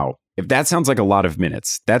 Now, if that sounds like a lot of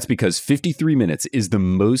minutes, that's because 53 minutes is the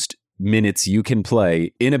most minutes you can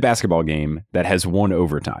play in a basketball game that has 1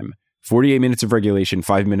 overtime. 48 minutes of regulation,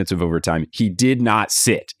 5 minutes of overtime. He did not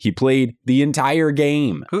sit. He played the entire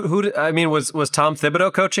game. Was Tom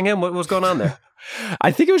Thibodeau coaching him? What was going on there? I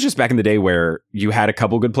think it was just back in the day where you had a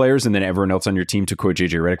couple good players and then everyone else on your team, to quote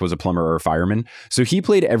JJ Redick, was a plumber or a fireman. So he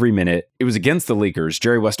played every minute. It was against the Lakers.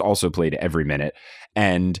 Jerry West also played every minute.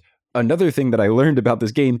 And another thing that I learned about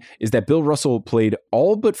this game is that Bill Russell played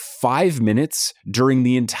all but 5 minutes during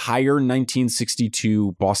the entire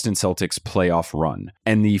 1962 Boston Celtics playoff run.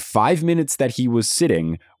 And the 5 minutes that he was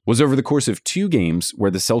sitting was over the course of 2 games where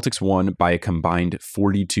the Celtics won by a combined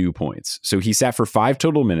 42 points. So he sat for 5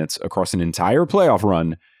 total minutes across an entire playoff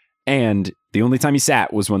run, and the only time he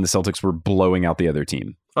sat was when the Celtics were blowing out the other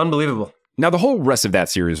team. Unbelievable. Now, the whole rest of that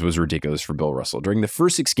series was ridiculous for Bill Russell. During the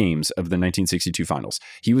first 6 games of the 1962 finals,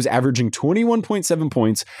 he was averaging 21.7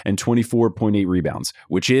 points and 24.8 rebounds,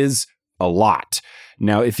 which is a lot.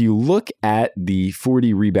 Now, if you look at the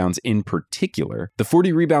 40 rebounds in particular, the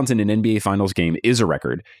 40 rebounds in an NBA Finals game is a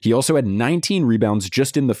record. He also had 19 rebounds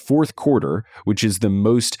just in the fourth quarter, which is the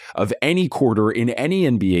most of any quarter in any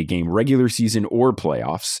NBA game, regular season or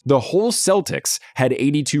playoffs. The whole Celtics had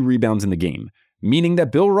 82 rebounds in the game, meaning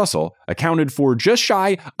that Bill Russell accounted for just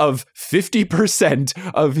shy of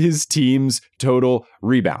 50% of his team's total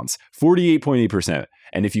rebounds, 48.8%.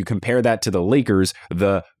 And if you compare that to the Lakers,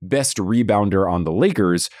 the best rebounder on the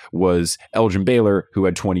Lakers was Elgin Baylor, who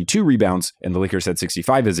had 22 rebounds, and the Lakers had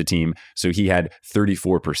 65 as a team, so he had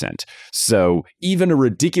 34%. So even a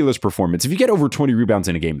ridiculous performance, if you get over 20 rebounds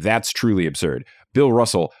in a game, that's truly absurd. Bill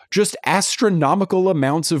Russell, just astronomical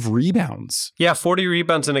amounts of rebounds. Yeah, 40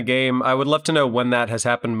 rebounds in a game. I would love to know when that has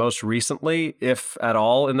happened most recently, if at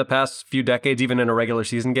all, in the past few decades, even in a regular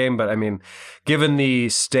season game. But I mean, given the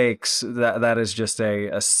stakes, that is just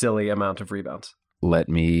a silly amount of rebounds. Let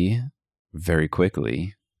me very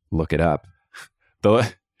quickly look it up.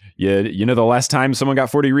 You know the last time someone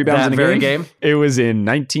got 40 rebounds in a very game? It was in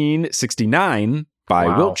 1969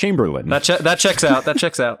 by Wilt Chamberlain. That checks out. That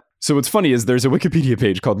checks out. So what's funny is there's a Wikipedia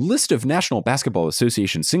page called List of National Basketball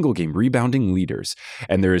Association Single Game Rebounding Leaders.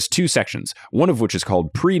 And there is two sections, one of which is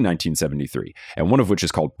called pre-1973 and one of which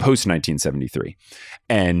is called post-1973.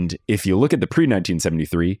 And if you look at the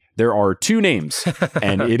pre-1973, there are two names,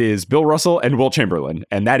 and it is Bill Russell and Wilt Chamberlain,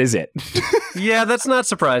 and that is it. Yeah, that's not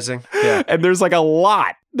surprising. Yeah. And there's like a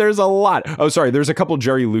lot. There's a lot. Oh, sorry. There's a couple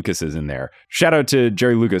Jerry Lucases in there. Shout out to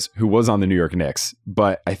Jerry Lucas, who was on the New York Knicks,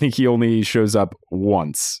 but I think he only shows up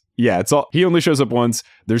once. Yeah, he only shows up once.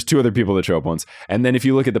 There's two other people that show up once. And then if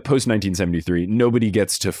you look at the post-1973, nobody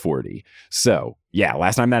gets to 40. So yeah,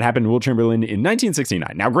 last time that happened, Wilt Chamberlain in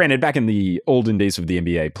 1969. Now, granted, back in the olden days of the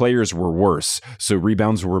NBA, players were worse, so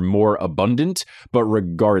rebounds were more abundant. But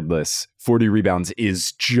regardless, 40 rebounds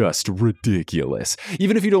is just ridiculous.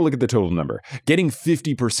 Even if you don't look at the total number, getting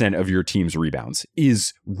 50% of your team's rebounds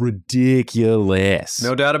is ridiculous.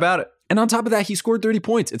 No doubt about it. And on top of that, he scored 30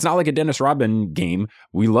 points. It's not like a Dennis Rodman game.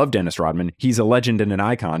 We love Dennis Rodman. He's a legend and an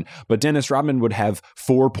icon. But Dennis Rodman would have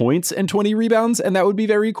 4 points and 20 rebounds, and that would be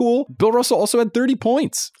very cool. Bill Russell also had 30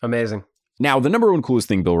 points. Amazing. Now, the number one coolest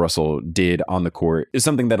thing Bill Russell did on the court is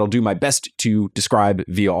something that I'll do my best to describe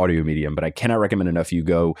via audio medium, but I cannot recommend enough you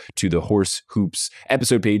go to the Horse Hoops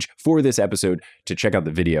episode page for this episode to check out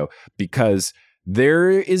the video, because there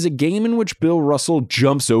is a game in which Bill Russell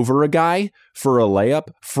jumps over a guy for a layup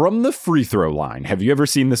from the free throw line. Have you ever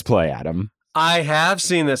seen this play, Adam? I have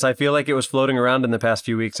seen this. I feel like it was floating around in the past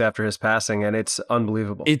few weeks after his passing, and it's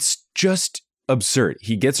unbelievable. It's just absurd.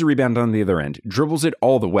 He gets a rebound on the other end, dribbles it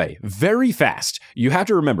all the way, very fast. You have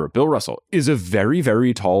to remember, Bill Russell is a very,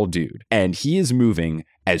 very tall dude, and he is moving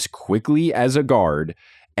as quickly as a guard,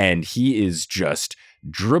 and he is just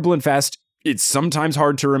dribbling fast. It's sometimes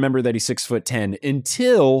hard to remember that he's 6'10"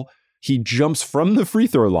 until he jumps from the free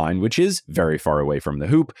throw line, which is very far away from the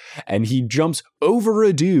hoop, and he jumps over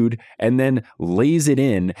a dude and then lays it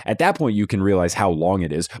in. At that point, you can realize how long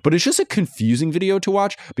it is, but it's just a confusing video to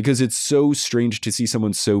watch because it's so strange to see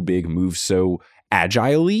someone so big move so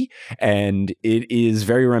agilely, and it is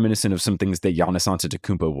very reminiscent of some things that Giannis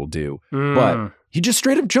Antetokounmpo will do. But he just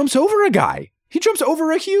straight up jumps over a guy. He jumps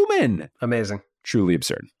over a human. Amazing. Truly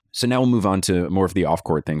absurd. So now we'll move on to more of the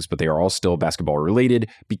off-court things, but they are all still basketball related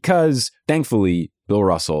because, thankfully, Bill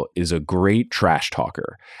Russell is a great trash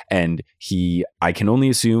talker. And he, I can only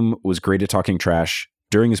assume, was great at talking trash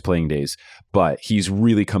during his playing days, but he's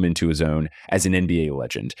really come into his own as an NBA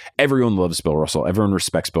legend. Everyone loves Bill Russell. Everyone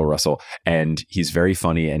respects Bill Russell. And he's very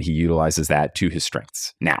funny, and he utilizes that to his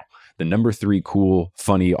strengths. Now, the number 3 cool,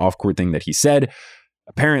 funny off-court thing that he said,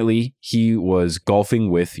 apparently he was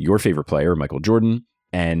golfing with your favorite player, Michael Jordan.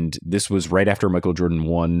 And this was right after Michael Jordan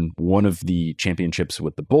won one of the championships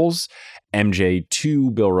with the Bulls. MJ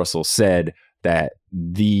to Bill Russell said that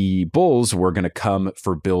the Bulls were going to come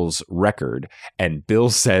for Bill's record. And Bill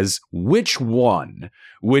says, which one?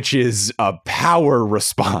 Which is a power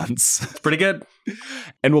response. It's pretty good.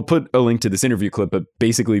 And we'll put a link to this interview clip, but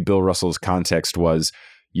basically Bill Russell's context was,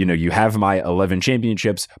 you know, you have my 11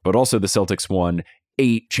 championships, but also the Celtics won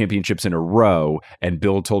 8 championships in a row, and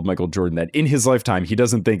Bill told Michael Jordan that in his lifetime, he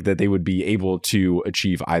doesn't think that they would be able to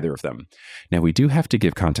achieve either of them. Now, we do have to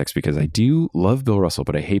give context because I do love Bill Russell,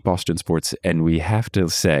 but I hate Boston sports, and we have to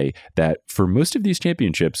say that for most of these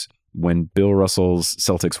championships, when Bill Russell's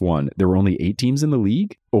Celtics won, there were only 8 teams in the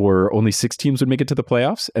league, or only 6 teams would make it to the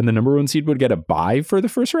playoffs, and the number 1 seed would get a bye for the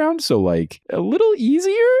first round, so like a little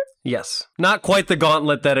easier? Yes. Not quite the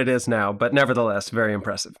gauntlet that it is now, but nevertheless, very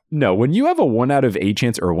impressive. No, when you have a 1 out of 8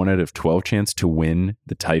 chance or a 1 out of 12 chance to win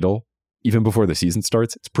the title, even before the season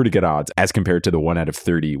starts, it's pretty good odds as compared to the 1 out of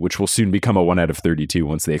 30, which will soon become a 1 out of 32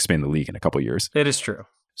 once they expand the league in a couple years. It is true.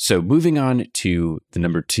 So moving on to the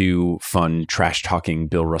number 2 fun trash-talking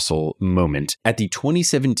Bill Russell moment at the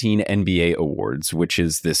 2017 NBA Awards, which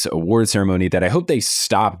is this award ceremony that I hope they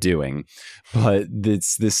stop doing. But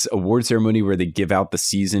it's this award ceremony where they give out the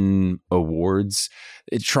season awards.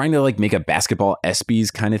 It's trying to like make a basketball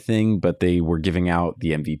ESPYs kind of thing, but they were giving out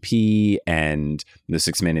the MVP and the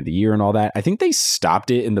Sixth Man of the Year and all that. I think they stopped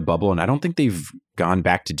it in the bubble, and I don't think they've gone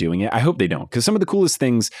back to doing it. I hope they don't, because some of the coolest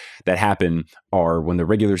things that happen are when the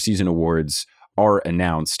regular season awards are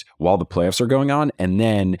announced while the playoffs are going on, and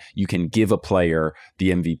then you can give a player the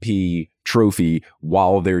MVP trophy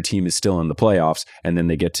while their team is still in the playoffs, and then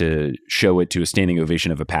they get to show it to a standing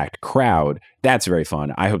ovation of a packed crowd. That's very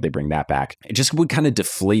fun. I hope they bring that back. It just would kind of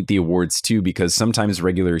deflate the awards too, because sometimes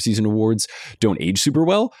regular season awards don't age super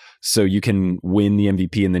well. So you can win the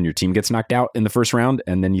MVP and then your team gets knocked out in the first round,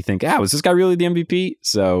 and then you think, was this guy really the MVP?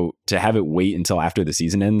 So to have it wait until after the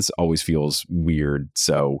season ends always feels weird.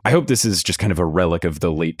 So I hope this is just kind of a relic of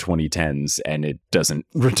the late 2010s and it doesn't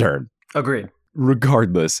return. Agreed.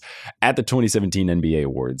 Regardless, at the 2017 NBA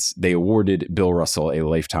Awards, they awarded Bill Russell a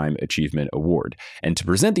Lifetime Achievement Award. And to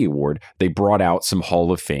present the award, they brought out some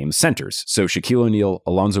Hall of Fame centers. So Shaquille O'Neal,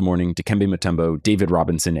 Alonzo Mourning, Dikembe Mutombo, David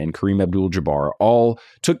Robinson, and Kareem Abdul-Jabbar all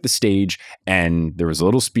took the stage, and there was a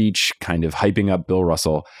little speech kind of hyping up Bill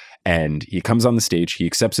Russell. And he comes on the stage, he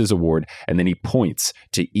accepts his award, and then he points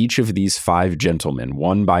to each of these 5 gentlemen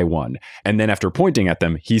one by one. And then after pointing at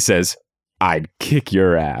them, he says, "I'd kick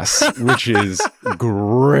your ass," which is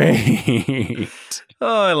great.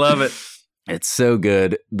 Oh, I love it. It's so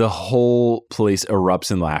good. The whole place erupts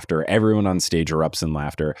in laughter. Everyone on stage erupts in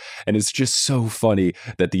laughter. And it's just so funny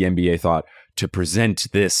that the NBA thought, to present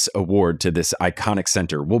this award to this iconic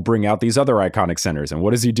center, we'll bring out these other iconic centers. And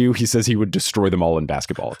what does he do? He says he would destroy them all in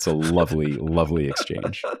basketball. It's a lovely, lovely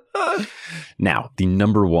exchange. Now, the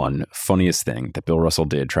number 1 funniest thing that Bill Russell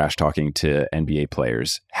did trash talking to NBA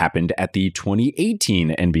players happened at the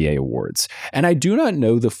 2018 NBA Awards. And I do not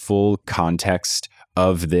know the full context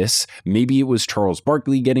of this. Maybe it was Charles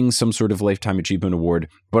Barkley getting some sort of Lifetime Achievement Award,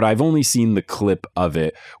 but I've only seen the clip of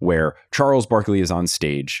it where Charles Barkley is on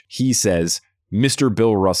stage. He says, "Mr.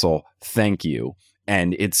 Bill Russell, thank you."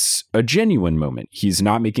 And it's a genuine moment. He's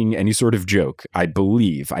not making any sort of joke, I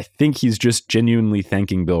believe. I think he's just genuinely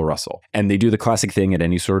thanking Bill Russell. And they do the classic thing at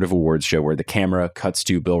any sort of awards show where the camera cuts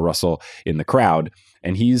to Bill Russell in the crowd,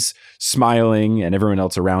 and he's smiling, and everyone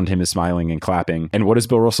else around him is smiling and clapping. And what does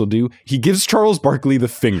Bill Russell do? He gives Charles Barkley the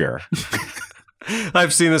finger.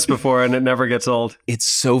 I've seen this before, and it never gets old. It's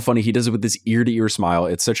so funny. He does it with this ear-to-ear smile.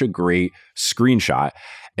 It's such a great screenshot.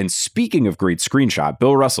 And speaking of great screenshot,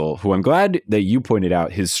 Bill Russell, who I'm glad that you pointed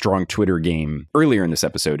out his strong Twitter game earlier in this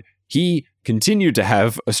episode, he continued to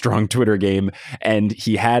have a strong Twitter game, and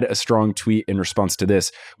he had a strong tweet in response to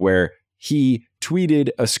this where he tweeted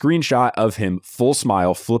a screenshot of him full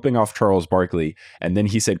smile flipping off Charles Barkley, and then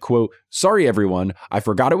he said, quote, "Sorry everyone, I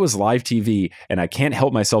forgot it was live TV and I can't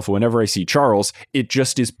help myself whenever I see Charles. It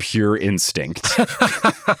just is pure instinct."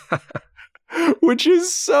 Which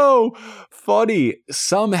is so funny.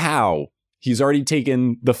 Somehow he's already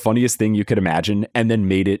taken the funniest thing you could imagine and then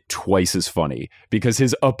made it twice as funny, because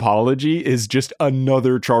his apology is just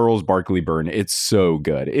another Charles Barkley burn. It's so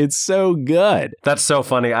good. It's so good. That's so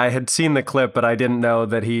funny. I had seen the clip, but I didn't know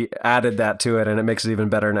that he added that to it, and it makes it even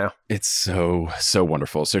better now. It's so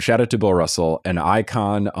wonderful. So shout out to Bill Russell, an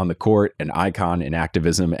icon on the court, an icon in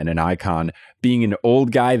activism, and an icon being an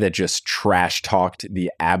old guy that just trash talked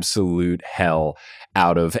the absolute hell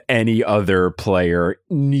out of any other player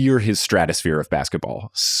near his stratosphere of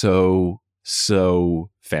basketball. So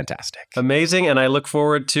fantastic. Amazing. And I look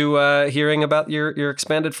forward to hearing about your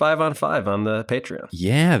expanded 5-on-5 on the Patreon.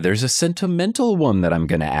 Yeah, there's a sentimental one that I'm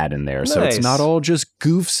going to add in there. Nice. So it's not all just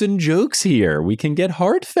goofs and jokes here. We can get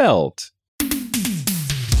heartfelt.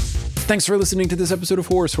 Thanks for listening to this episode of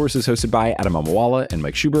Horse. Horse is hosted by Adam Amawala and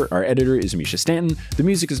Mike Schubert. Our editor is Misha Stanton. The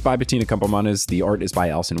music is by Bettina Campomanes. The art is by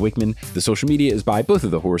Allison Wakeman. The social media is by both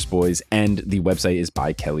of the Horse Boys. And the website is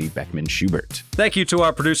by Kelly Beckman Schubert. Thank you to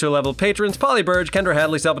our producer-level patrons, Polly Burge, Kendra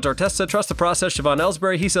Hadley, Salvatore Testa, Trust the Process, Siobhan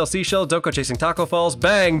Ellsbury, He Sells Seashell, Doko Chasing Taco Falls,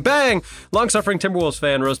 Bang, Bang, Long-Suffering Timberwolves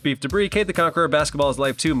fan, Roast Beef Debris, Kate the Conqueror, Basketball is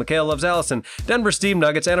Life 2, Mikhail Loves Allison, Denver Steam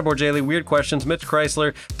Nuggets, Anna Borgelli, Weird Questions, Mitch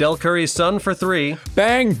Chrysler, Del Curry's Son for 3.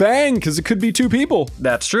 Bang, bang, because it could be 2 people.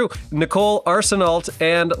 That's true. Nicole Arsenault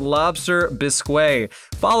and Lobster Bisquet.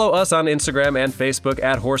 Follow us on Instagram and Facebook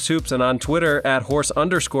at Horse Hoops and on Twitter at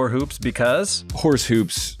Horse_Hoops because Horse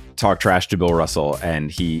Hoops talk trash to Bill Russell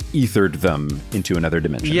and he ethered them into another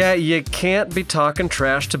dimension. Yeah, you can't be talking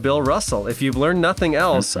trash to Bill Russell. If you've learned nothing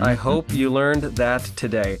else, I hope you learned that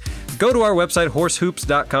today. Go to our website,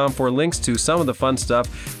 horsehoops.com, for links to some of the fun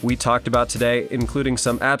stuff we talked about today, including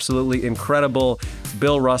some absolutely incredible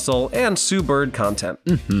Bill Russell and Sue Bird content.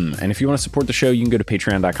 And if you want to support the show, you can go to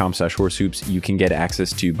patreon.com/horsehoops. You can get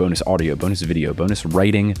access to bonus audio, bonus video, bonus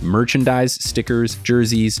writing, merchandise, stickers,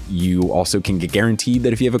 jerseys. You also can get guaranteed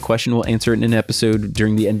that if you have a question, we'll answer it in an episode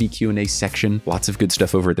during the NB Q&A section. Lots of good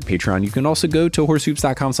stuff over at the Patreon. You can also go to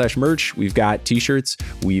horsehoops.com/merch. We've got t-shirts,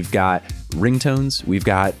 we've got ringtones, we've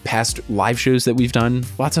got past live shows that we've done.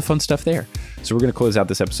 Lots of fun stuff there. So we're going to close out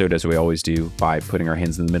this episode as we always do by putting our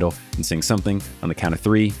hands in the middle and saying something on the count of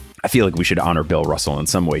 3. I feel like we should honor Bill Russell in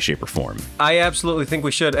some way, shape, or form. I absolutely think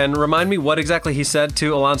we should. And remind me what exactly he said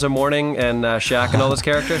to Alonzo Mourning and Shaq and all those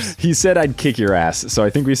characters. He said, "I'd kick your ass." So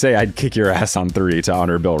I think we say, "I'd kick your ass" on 3 to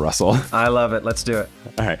honor Bill Russell. I love it. Let's do it.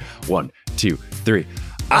 All right. 1, 2, 3.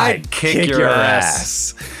 I'd kick your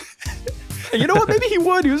ass. You know what? Maybe he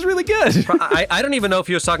would. He was really good. I don't even know if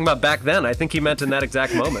he was talking about back then. I think he meant in that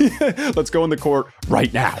exact moment. Let's go in the court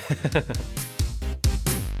right now.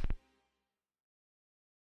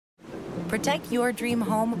 Protect your dream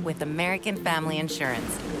home with American Family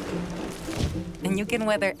Insurance. And you can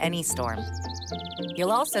weather any storm.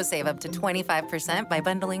 You'll also save up to 25% by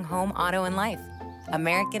bundling home, auto, and life.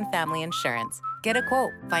 American Family Insurance. Get a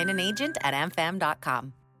quote. Find an agent at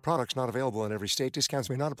amfam.com. Products not available in every state. Discounts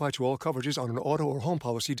may not apply to all coverages on an auto or home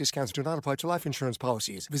policy. Discounts do not apply to life insurance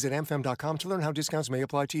policies. Visit amfam.com to learn how discounts may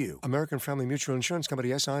apply to you. American Family Mutual Insurance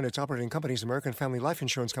Company, SI, and its operating companies, American Family Life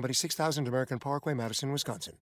Insurance Company, 6000 American Parkway, Madison, Wisconsin.